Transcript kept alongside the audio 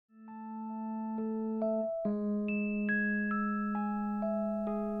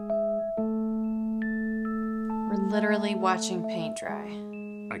We're literally watching paint dry.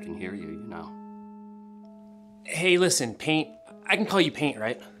 I can hear you, you know. Hey, listen, Paint. I can call you Paint,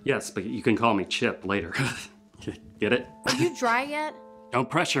 right? Yes, but you can call me Chip later. Get it? Are you dry yet? Don't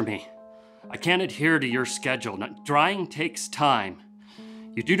pressure me. I can't adhere to your schedule. Now, drying takes time.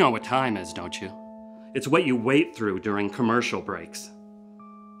 You do know what time is, don't you? It's what you wait through during commercial breaks.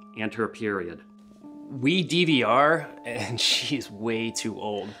 And her period. We DVR, and she's way too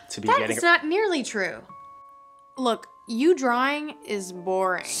old to be getting That's not nearly true. Look, you drying is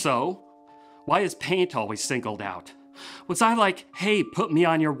boring. So? Why is paint always singled out? Was I like, hey, put me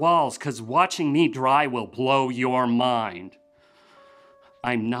on your walls, 'cause watching me dry will blow your mind?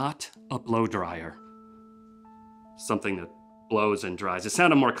 I'm not a blow dryer. Something that blows and dries. It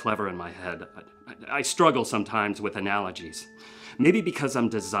sounded more clever in my head. I struggle sometimes with analogies. Maybe because I'm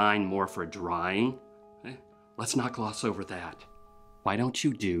designed more for drying. Let's not gloss over that. Why don't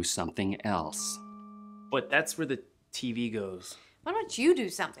you do something else? But that's where the TV goes. Why don't you do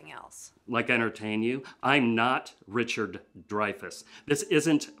something else? Like entertain you? I'm not Richard Dreyfuss. This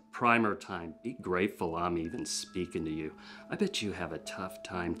isn't primer time. Be grateful I'm even speaking to you. I bet you have a tough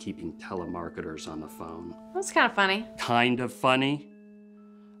time keeping telemarketers on the phone. That's kind of funny. Kind of funny?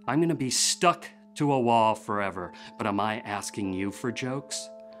 I'm gonna be stuck to a wall forever, but am I asking you for jokes?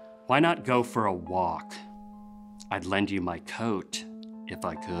 Why not go for a walk? I'd lend you my coat if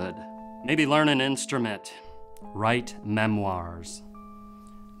I could. Maybe learn an instrument. Write memoirs.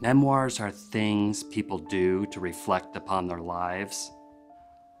 Memoirs are things people do to reflect upon their lives.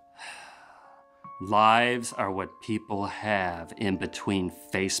 Lives are what people have in between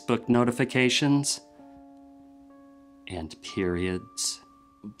Facebook notifications and periods.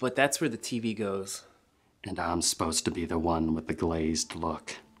 But that's where the TV goes. And I'm supposed to be the one with the glazed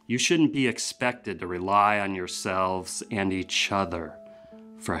look. You shouldn't be expected to rely on yourselves and each other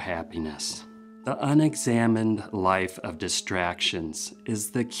for happiness. The unexamined life of distractions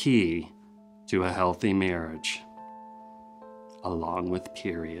is the key to a healthy marriage, along with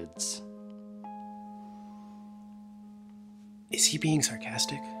periods. Is he being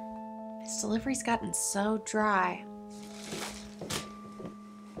sarcastic? His delivery's gotten so dry.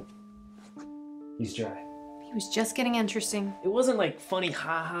 He's dry. He was just getting interesting. It wasn't like funny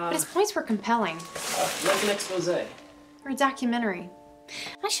haha. But his points were compelling. Like an expose. Or a documentary.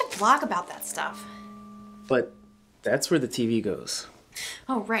 I should blog about that stuff. But that's where the TV goes.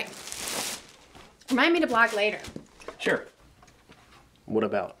 Oh, right. Remind me to blog later. Sure. What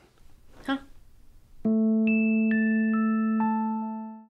about? Huh?